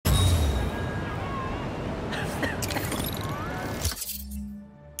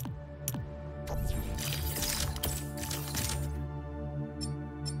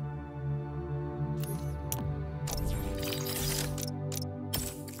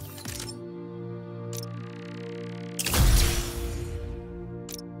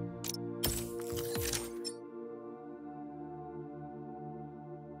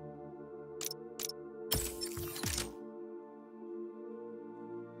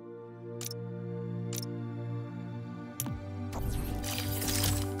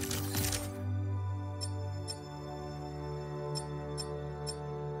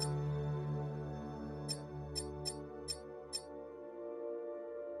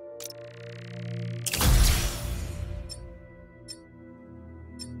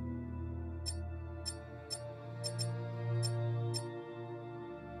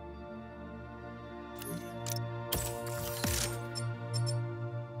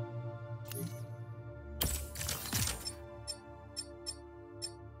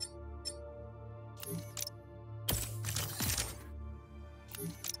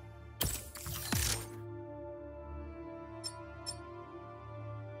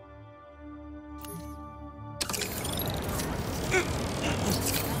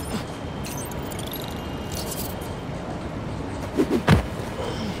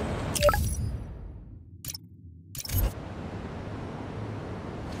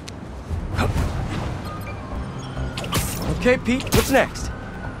Okay, Pete, what's next?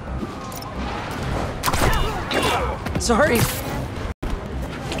 Sorry.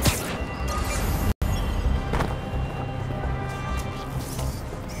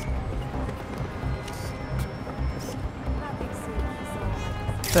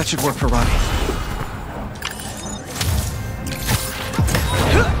 That should work for Ronnie.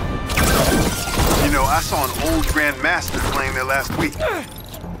 You know, I saw an old Grandmaster playing there last week.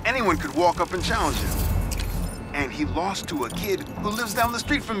 Anyone could walk up and challenge him. And he lost to a kid who lives down the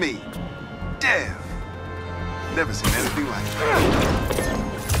street from me. Dev. Never seen anything like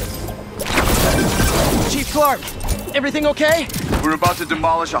it. Chief Clark, everything okay? We're about to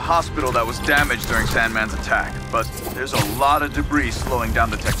demolish a hospital that was damaged during Sandman's attack, but there's a lot of debris slowing down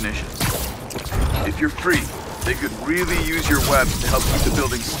the technicians. If you're free, they could really use your webs to help keep the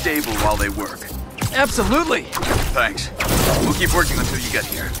building stable while they work. Absolutely. Thanks. We'll keep working until you get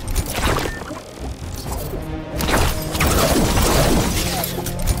here.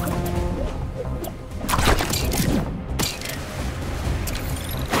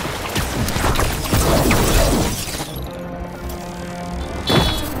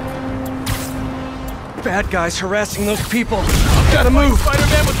 Bad guys harassing those people. Gotta move.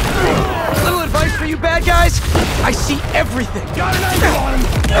 Spider-Man was free! Little advice for you bad guys. I see everything. Got an angle on him!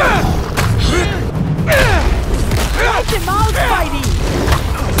 Watch him out, Spidey!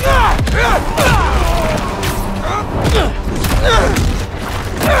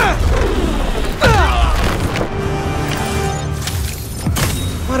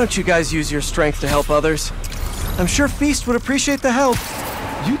 Why don't you guys use your strength to help others? I'm sure Feast would appreciate the help.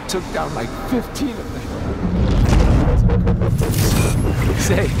 You took down like 15 of them.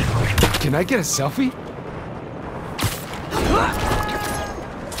 Say, can I get a selfie?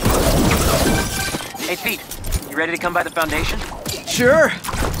 Hey Pete, you ready to come by the Foundation? Sure.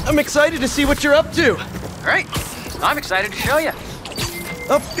 I'm excited to see what you're up to. Great. I'm excited to show you.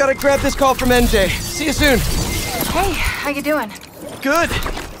 Oh, gotta grab this call from NJ. See you soon. Hey, how you doing? Good.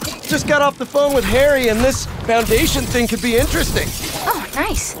 Just got off the phone with Harry, and this Foundation thing could be interesting. Oh,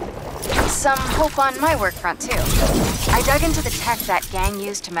 nice. Some hope on my work front, too. I dug into the tech that gang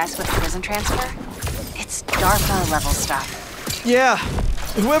used to mess with the prison transfer. It's DARPA-level stuff. Yeah.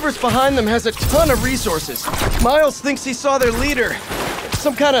 Whoever's behind them has a ton of resources. Miles thinks he saw their leader.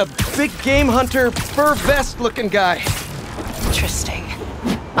 Some kind of big game hunter, fur vest-looking guy. Interesting.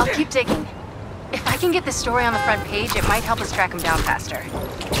 I'll keep digging. If I can get this story on the front page, it might help us track him down faster.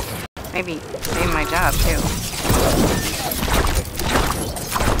 Maybe save my job, too.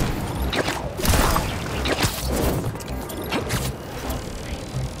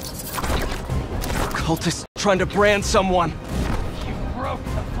 Cultists trying to brand someone. You broke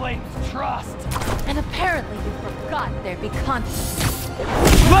the Flame's trust. And apparently you forgot there'd be consequences.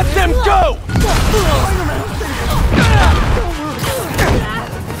 Let them go!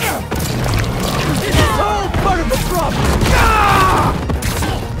 It's all part of the problem!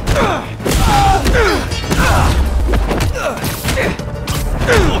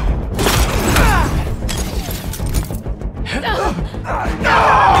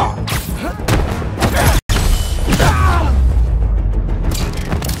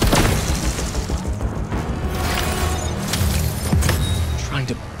 Trying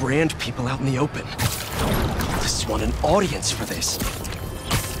to brand people out in the open. Cultists want an audience for this.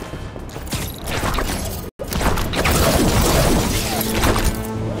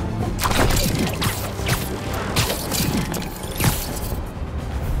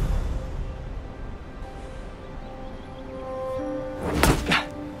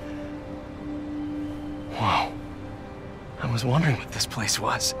 Whoa. I was wondering what this place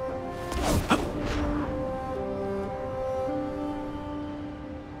was.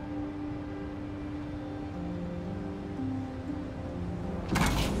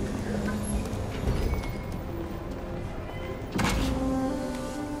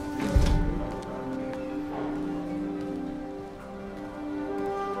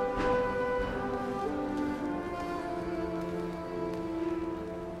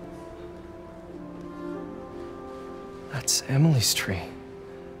 That's Emily's tree.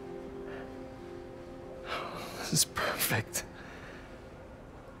 This is perfect.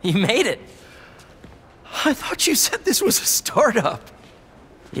 You made it! I thought you said this was a startup.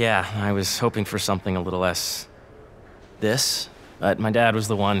 Yeah, I was hoping for something a little less... this. But my dad was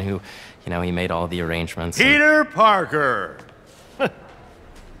the one who, he made all the arrangements. Peter Parker!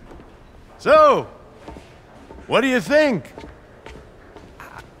 So, what do you think?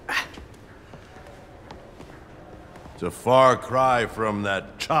 It's a far cry from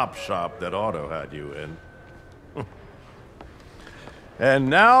that chop shop that Otto had you in.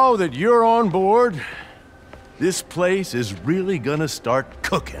 And now that you're on board, This place is really gonna start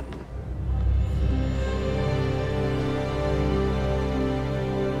cooking.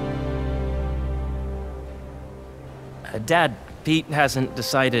 Dad, Pete hasn't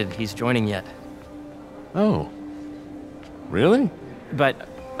decided he's joining yet. Oh. Really? But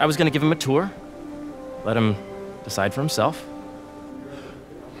I was gonna give him a tour. Let him decide for himself.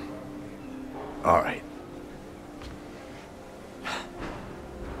 All right.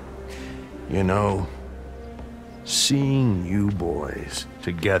 You know, seeing you boys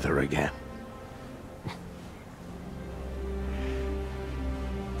together again.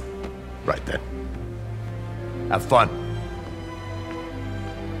 Right then. Have fun.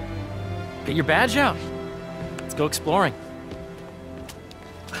 Get your badge out. Let's go exploring.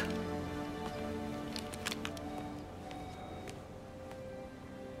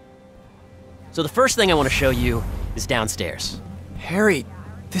 So the first thing I want to show you is downstairs. Harry,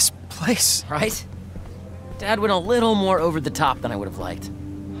 this place... Right? Dad went a little more over the top than I would have liked.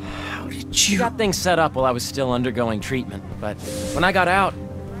 How did He you... got things set up while I was still undergoing treatment, but when I got out,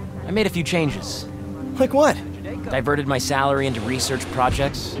 I made a few changes. Like what? Diverted my salary into research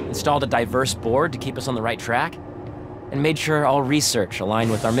projects, installed a diverse board to keep us on the right track, and made sure all research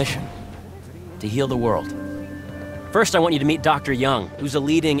aligned with our mission, to heal the world. First, I want you to meet Dr. Young, who's a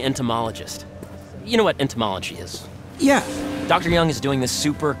leading entomologist. You know what entomology is? Yeah. Dr. Young is doing this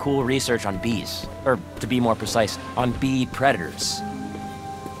super cool research on bees, or to be more precise, on bee predators.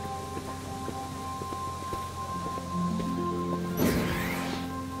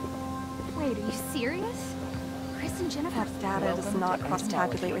 Wait, are you serious? Chris and Jennifer... That data does not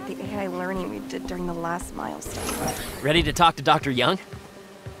cross-tabulate with the AI learning we did during the last milestone. Ready to talk to Dr. Young?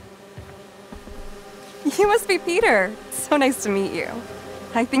 You must be Peter. So nice to meet you.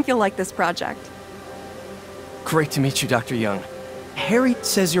 I think you'll like this project. Great to meet you, Dr. Young. Harry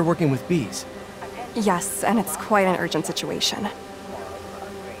says you're working with bees. Yes, and it's quite an urgent situation.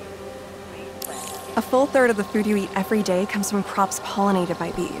 A full third of the food you eat every day comes from crops pollinated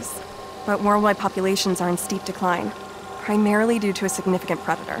by bees. But worldwide populations are in steep decline, primarily due to a significant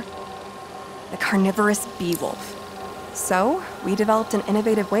predator, the carnivorous bee wolf. So, we developed an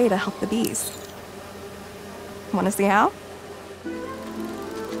innovative way to help the bees. Want to see how?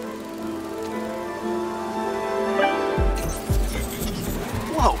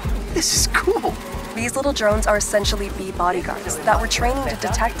 Whoa, this is cool. These little drones are essentially bee bodyguards that were training to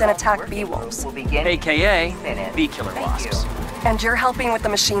detect and attack bee wolves. AKA bee killer wasps. And you're helping with the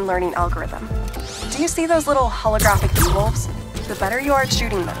machine learning algorithm. Do you see those little holographic bee wolves? The better you are at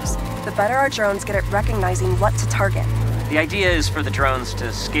shooting those, the better our drones get at recognizing what to target. The idea is for the drones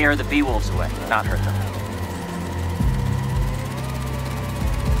to scare the bee wolves away, not hurt them.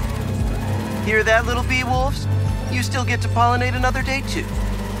 Hear that, little bee wolves? You still get to pollinate another day, too.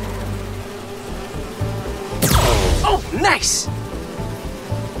 Oh, nice!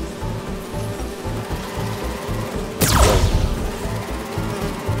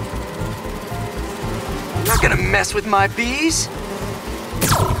 You're not gonna mess with my bees.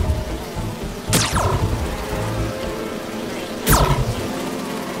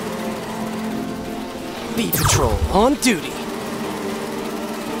 Bee Patrol on duty.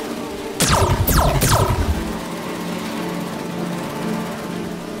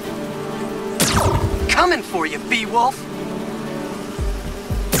 Coming for you, Bee Wolf.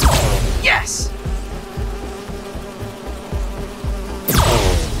 Yes!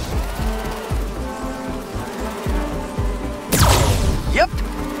 Yep.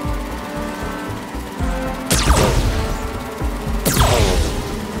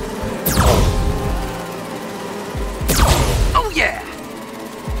 Oh yeah!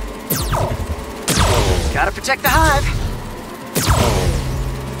 Gotta protect the hive.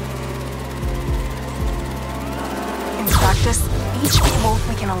 In practice, each bee wolf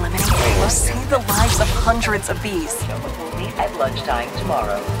we can eliminate will save the lives of hundreds of bees. We'll meet at lunchtime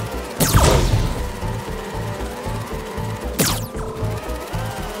tomorrow.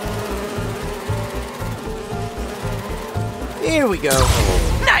 Here we go.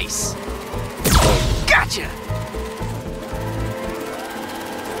 Nice! Gotcha!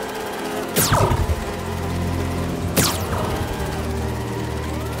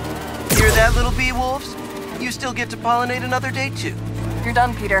 Hear that, little bee wolves? You still get to pollinate another day, too. You're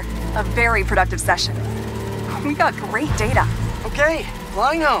done, Peter. A very productive session. We got great data. Okay,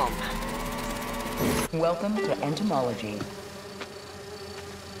 flying home. Welcome to entomology.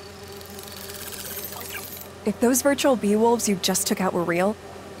 If those virtual bee wolves you just took out were real,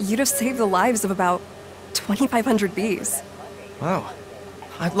 you'd have saved the lives of about 2,500 bees. Wow.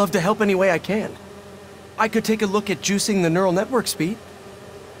 I'd love to help any way I can. I could take a look at juicing the neural network speed.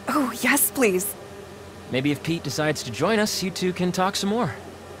 Oh, yes, please. Maybe if Pete decides to join us, you two can talk some more.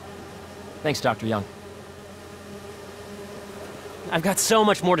 Thanks, Dr. Young. I've got so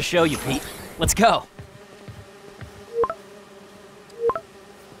much more to show you, Pete. Let's go.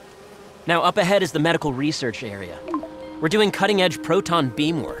 Now, up ahead is the medical research area. We're doing cutting-edge proton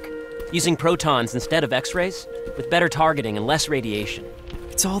beam work, using protons instead of X-rays, with better targeting and less radiation.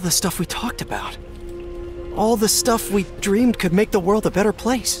 It's all the stuff we talked about. All the stuff we dreamed could make the world a better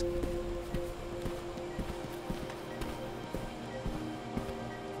place.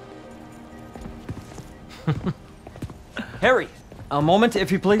 Harry, a moment,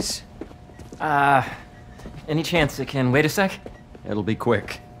 if you please. Any chance it can wait a sec? It'll be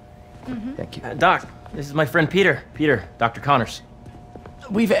quick. Thank you. Doc, this is my friend Peter. Peter, Dr. Connors.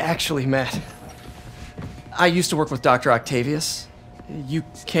 We've actually met. I used to work with Dr. Octavius. You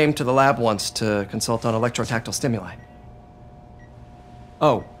came to the lab once to consult on electrotactile stimuli.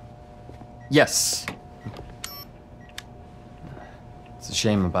 Oh. Yes. It's a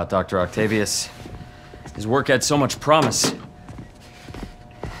shame about Dr. Octavius. His work had so much promise.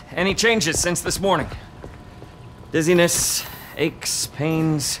 Any changes since this morning? Dizziness, aches,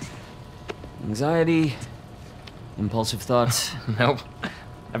 pains, anxiety, impulsive thoughts? Nope.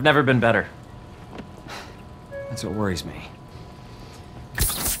 I've never been better. That's what worries me.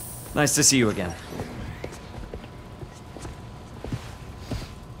 Nice to see you again.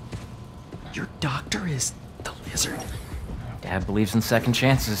 Your doctor is the lizard. Dad believes in second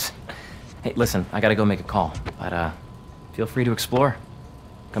chances. Hey, listen, I gotta go make a call, but feel free to explore.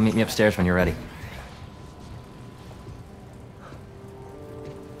 Come meet me upstairs when you're ready.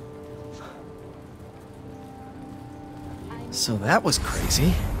 So that was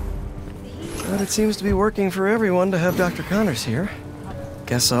crazy. But it seems to be working for everyone to have Dr. Connors here.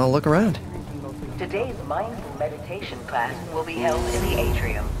 Guess I'll look around. Today's mindful meditation class will be held in the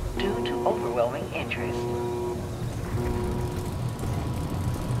atrium due to overwhelming interest.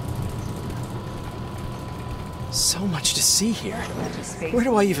 So much to see here. Where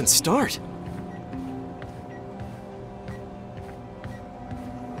do I even start?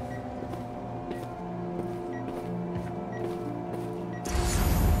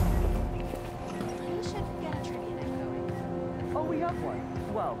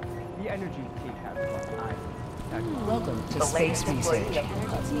 Welcome to Space Research.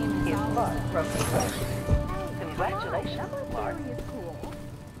 Congratulations, Mark.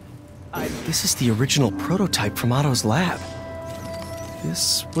 This is the original prototype from Otto's lab.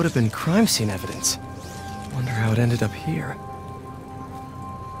 This would have been crime scene evidence. Wonder how it ended up here.